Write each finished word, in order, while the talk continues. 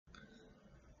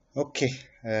Okay,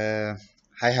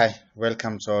 hi,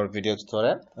 welcome to our video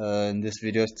tutorial. In this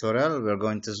video tutorial, we're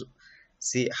going to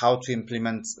see how to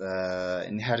implement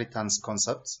inheritance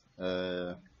concept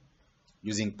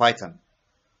using Python.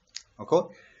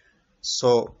 Okay,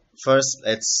 so first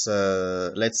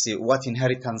let's see what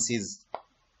inheritance is.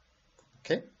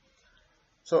 Okay,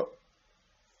 so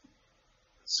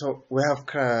we have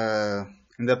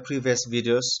in the previous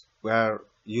videos we are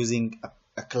using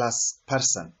a class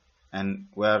person, and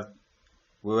we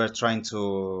were trying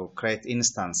to create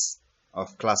instance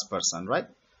of class person, right?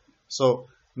 So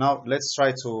now let's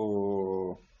try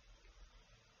to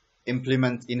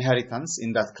implement inheritance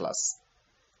in that class.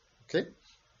 Okay,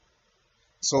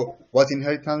 so what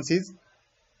inheritance is,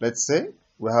 let's say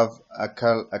we have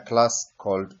a class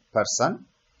called person.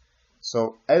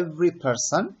 So every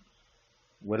person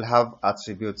will have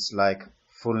attributes like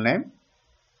full name,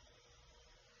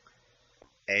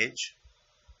 age,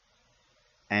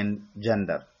 and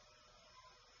gender,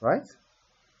 right?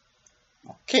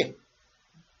 Okay,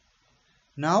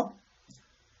 now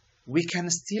we can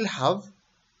still have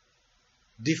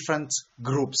different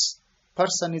groups.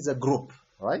 Person is a group,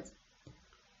 right?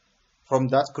 From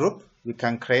that group, we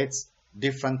can create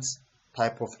different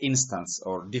type of instance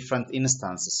or different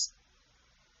instances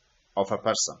of a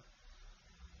person.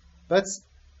 But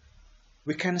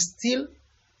we can still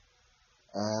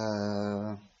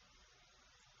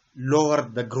lower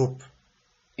the group.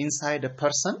 Inside a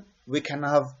person, we can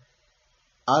have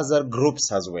other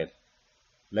groups as well.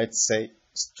 Let's say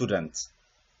student.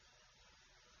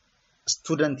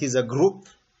 Student is a group.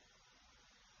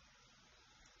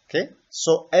 Okay,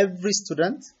 so every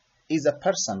student is a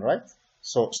person, right?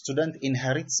 So student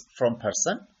inherits from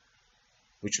person,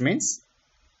 which means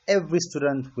every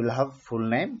student will have full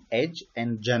name, age,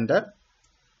 and gender.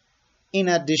 In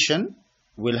addition,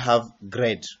 we'll have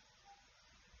grade.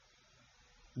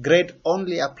 Grade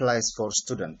only applies for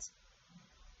student.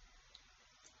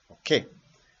 Okay.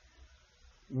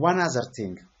 One other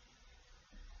thing.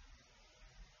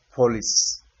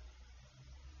 Police.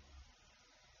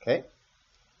 Okay.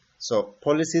 So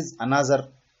police is another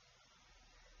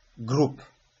group.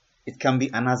 It can be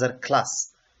another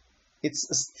class. It's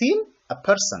still a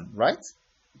person, right?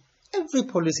 Every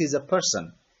police is a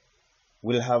person.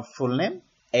 Will have full name,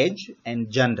 age,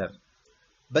 and gender.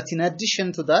 But in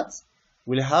addition to that,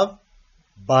 we'll have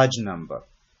badge number.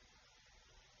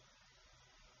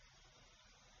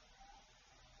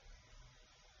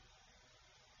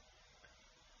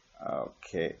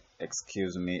 Okay,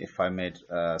 excuse me if I made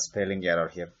a spelling error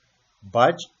here.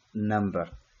 Badge number.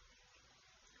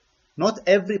 Not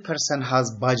every person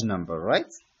has badge number,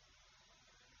 right?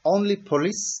 Only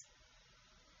police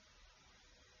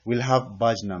will have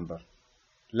badge number.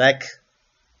 Like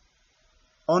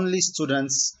only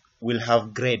students will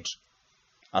have grade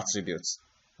attributes.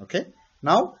 Okay?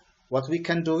 Now, what we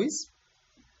can do is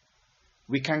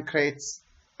we can create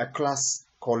a class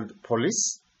called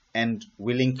police, and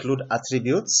will include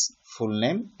attributes, full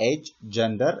name, age,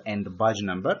 gender, and badge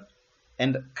number,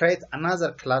 and create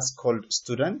another class called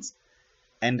student,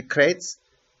 and create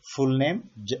full name,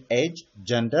 age,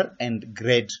 gender, and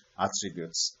grade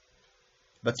attributes.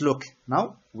 But look,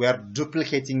 now we are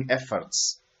duplicating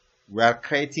efforts. We are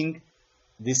creating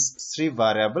these three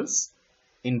variables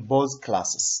in both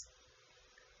classes.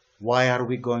 Why are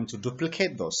we going to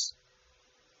duplicate those?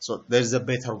 So there's a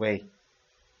better way.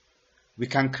 We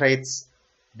can create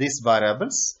these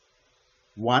variables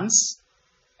once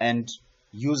and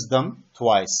use them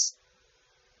twice.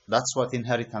 That's what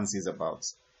inheritance is about.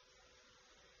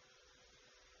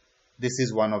 This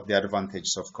is one of the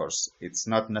advantages, of course. It's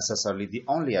not necessarily the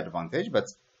only advantage, but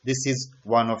this is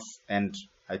one of, and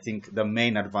I think the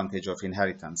main advantage of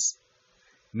inheritance,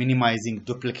 minimizing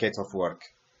duplicate of work.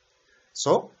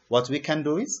 So what we can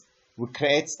do is we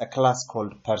create a class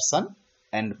called person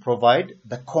and provide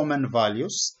the common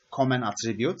values, common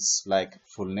attributes like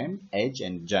full name, age,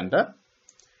 and gender.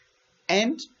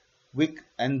 And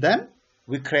then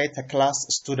we create a class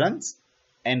student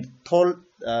and tell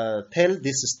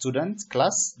this student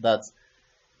class that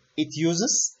it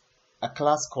uses a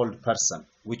class called person,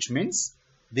 which means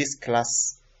this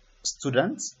class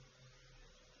student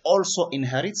also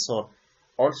inherits or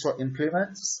also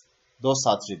implements those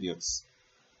attributes.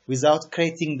 Without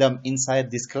creating them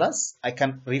inside this class, I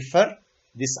can refer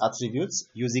these attributes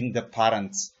using the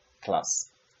parent class,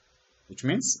 which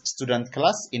means student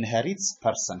class inherits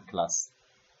person class,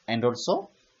 and also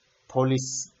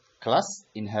police class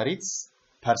inherits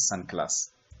person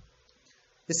class.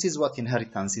 This is what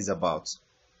inheritance is about.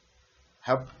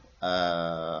 Hope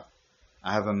I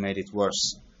haven't made it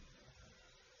worse.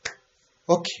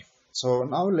 Okay, So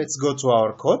now let's go to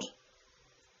our code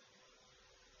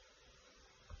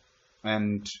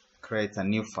and create a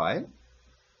new file.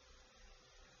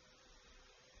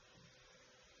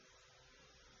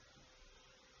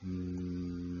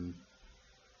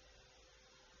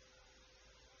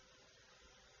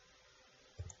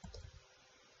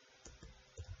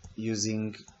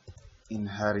 Using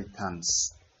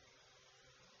inheritance.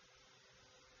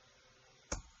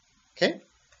 Okay,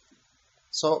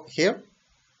 so here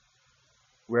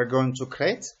we're going to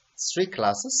create 3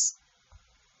 classes.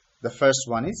 The first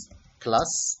one is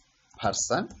class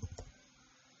person,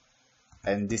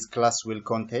 and this class will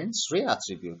contain 3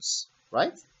 attributes,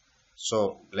 right?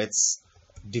 So let's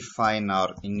define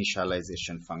our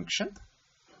initialization function.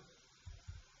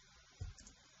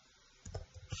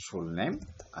 Full name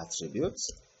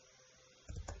attributes,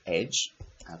 age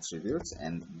attributes,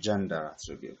 and gender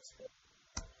attributes.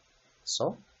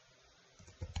 So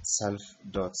self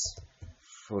dot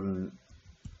full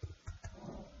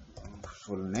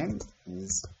name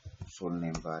is full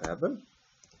name variable.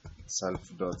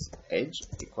 Self dot age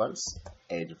equals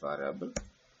age variable.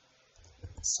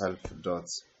 Self dot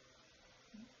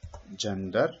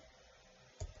gender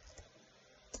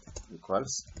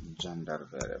equals gender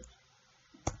variable.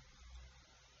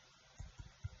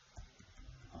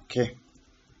 Okay,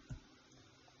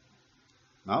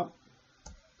 now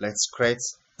let's create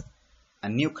a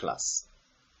new class.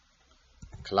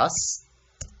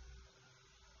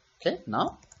 Okay,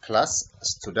 now class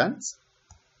student,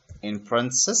 in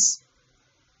parentheses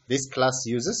this class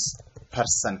uses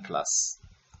person class.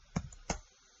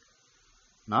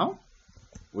 Now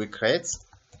we create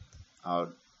our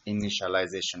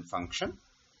initialization function,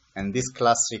 and this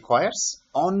class requires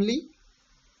only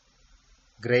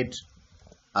grade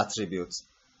attributes.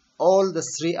 All the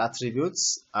 3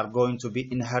 attributes are going to be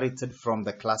inherited from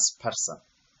the class person.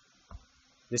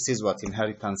 This is what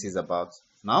inheritance is about.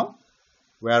 Now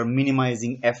we are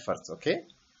minimizing effort, okay?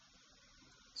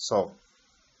 So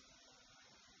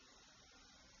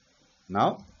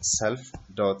now self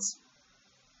dot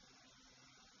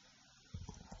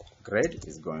grade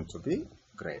is going to be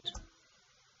grade.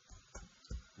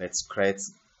 Let's create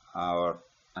our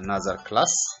another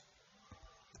class.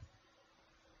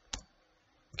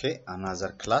 Okay, another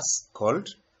class called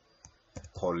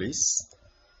police,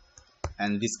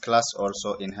 and this class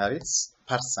also inherits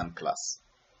person class.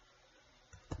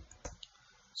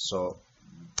 So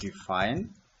define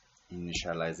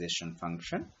initialization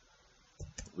function,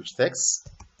 which takes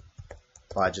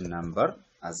badge number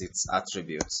as its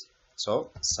attributes. So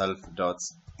self dot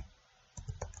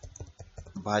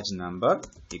badge number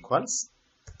equals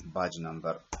badge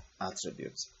number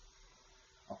attributes.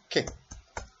 Okay,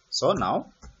 so now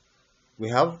we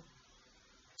have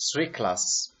 3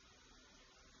 classes.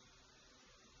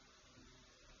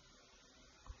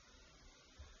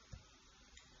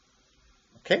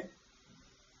 Okay,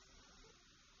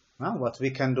 now what we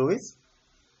can do is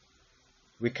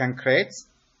we can create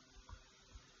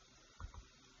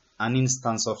an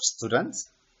instance of student.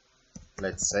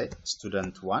 Let's say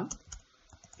student 1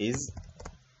 is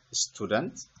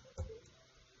student.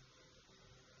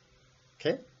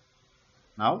 Okay,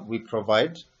 now we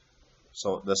provide,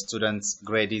 so the student's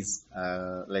grade is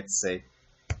let's say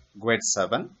grade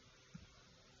 7.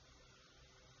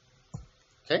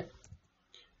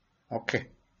 Okay,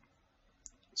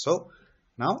 so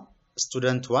now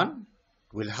student 1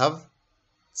 will have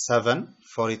 7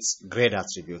 for its grade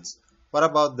attributes. What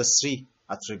about the 3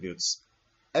 attributes?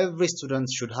 Every student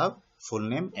should have full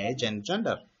name, age, and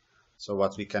gender. So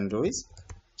what we can do is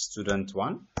student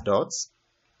 1 dots.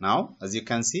 Now as you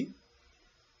can see,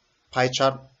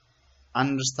 PyCharm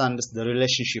understands the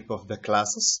relationship of the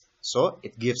classes, so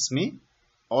it gives me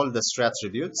all the 3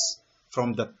 attributes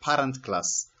from the parent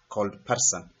class called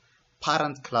person,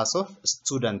 parent class of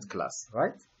student class,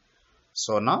 right?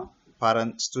 So now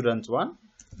parent student 1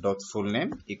 dot full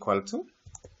name equal to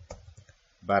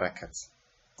Barakat.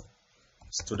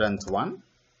 Student 1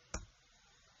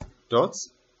 dot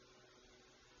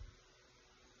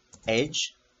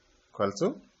age equal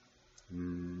to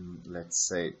let's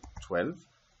say 12.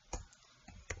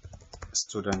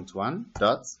 Student 1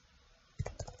 dot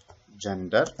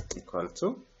gender equal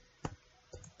to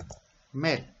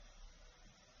male.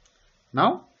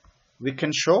 Now we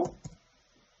can show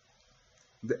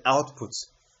the output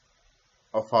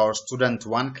of our student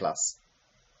 1 class.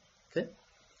 Okay,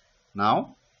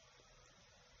 now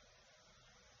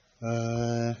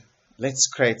let's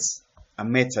create a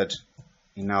method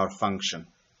in our function.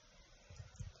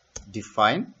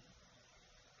 Define,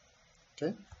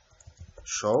 okay,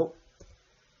 show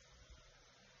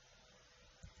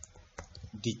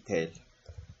detail.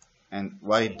 and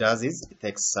what it does is it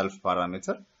takes self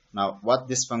parameter. Now what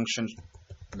this function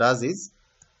does is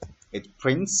it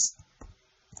prints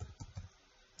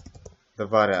the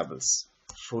variables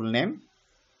full name,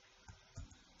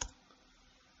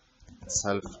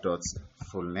 self dot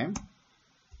full name.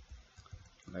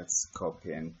 Let's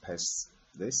copy and paste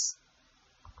this.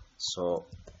 So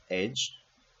age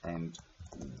and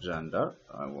gender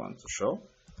I want to show.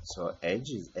 So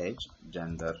age is age,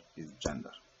 gender is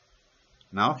gender.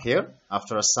 Now here,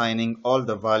 after assigning all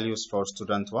the values for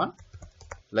student 1,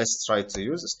 let's try to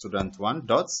use student 1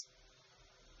 dot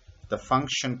the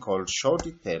function called show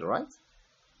detail, right?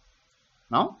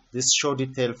 Now this show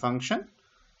detail function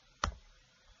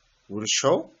will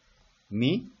show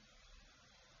me,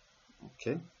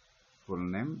 okay, full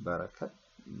name Barakat,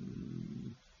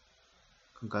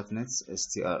 concatenates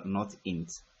str, not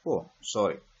int. Oh,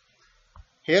 sorry.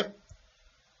 Here,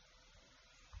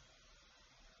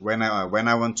 when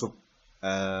I want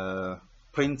to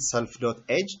print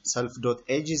self.age,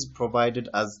 self.age is provided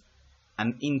as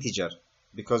an integer,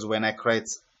 because when I create,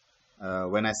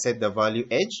 when I set the value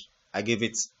age, I give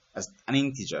it as an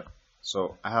integer.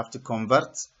 So I have to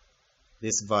convert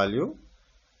this value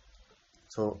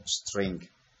to string.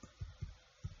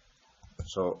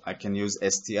 So I can use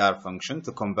str function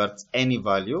to convert any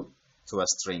value to a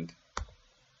string.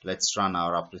 Let's run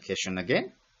our application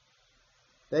again.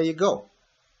 There you go.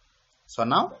 So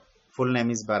now full name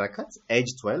is Barakat,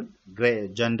 age 12,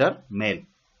 gender male.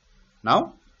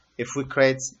 Now if we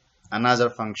create another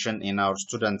function in our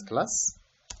student class,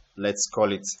 let's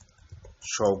call it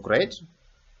show grade,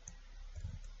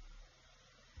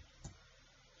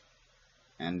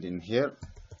 and in here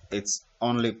it's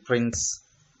only prints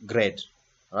grade,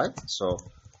 right? So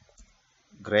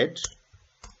grade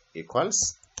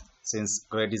equals, since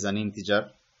grade is an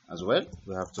integer as well,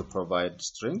 we have to provide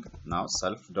string. Now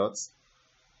self dot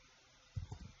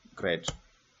grade.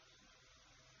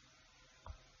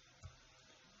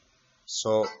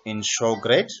 So in show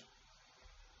grade,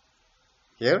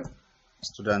 here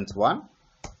student 1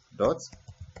 dot,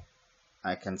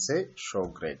 I can say show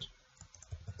grade.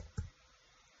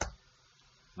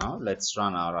 Now let's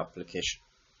run our application.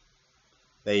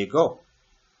 There you go.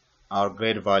 Our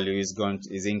grade value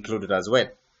is included as well.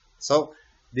 So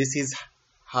this is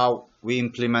how we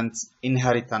implement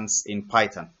inheritance in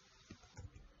Python.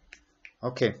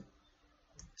 Okay,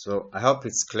 so I hope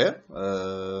it's clear.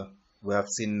 We have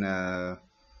seen the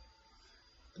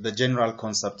general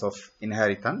concept of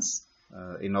inheritance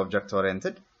in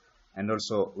object-oriented, and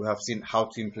also we have seen how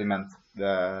to implement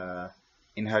the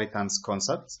inheritance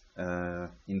concept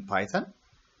in Python.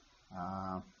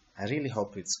 I really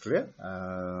hope it's clear.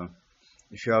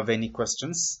 If you have any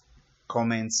questions,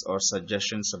 comments or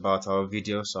suggestions about our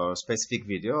videos or specific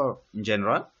video or in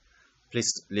general,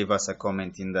 please leave us a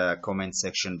comment in the comment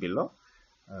section below.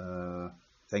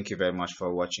 Thank you very much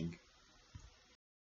for watching.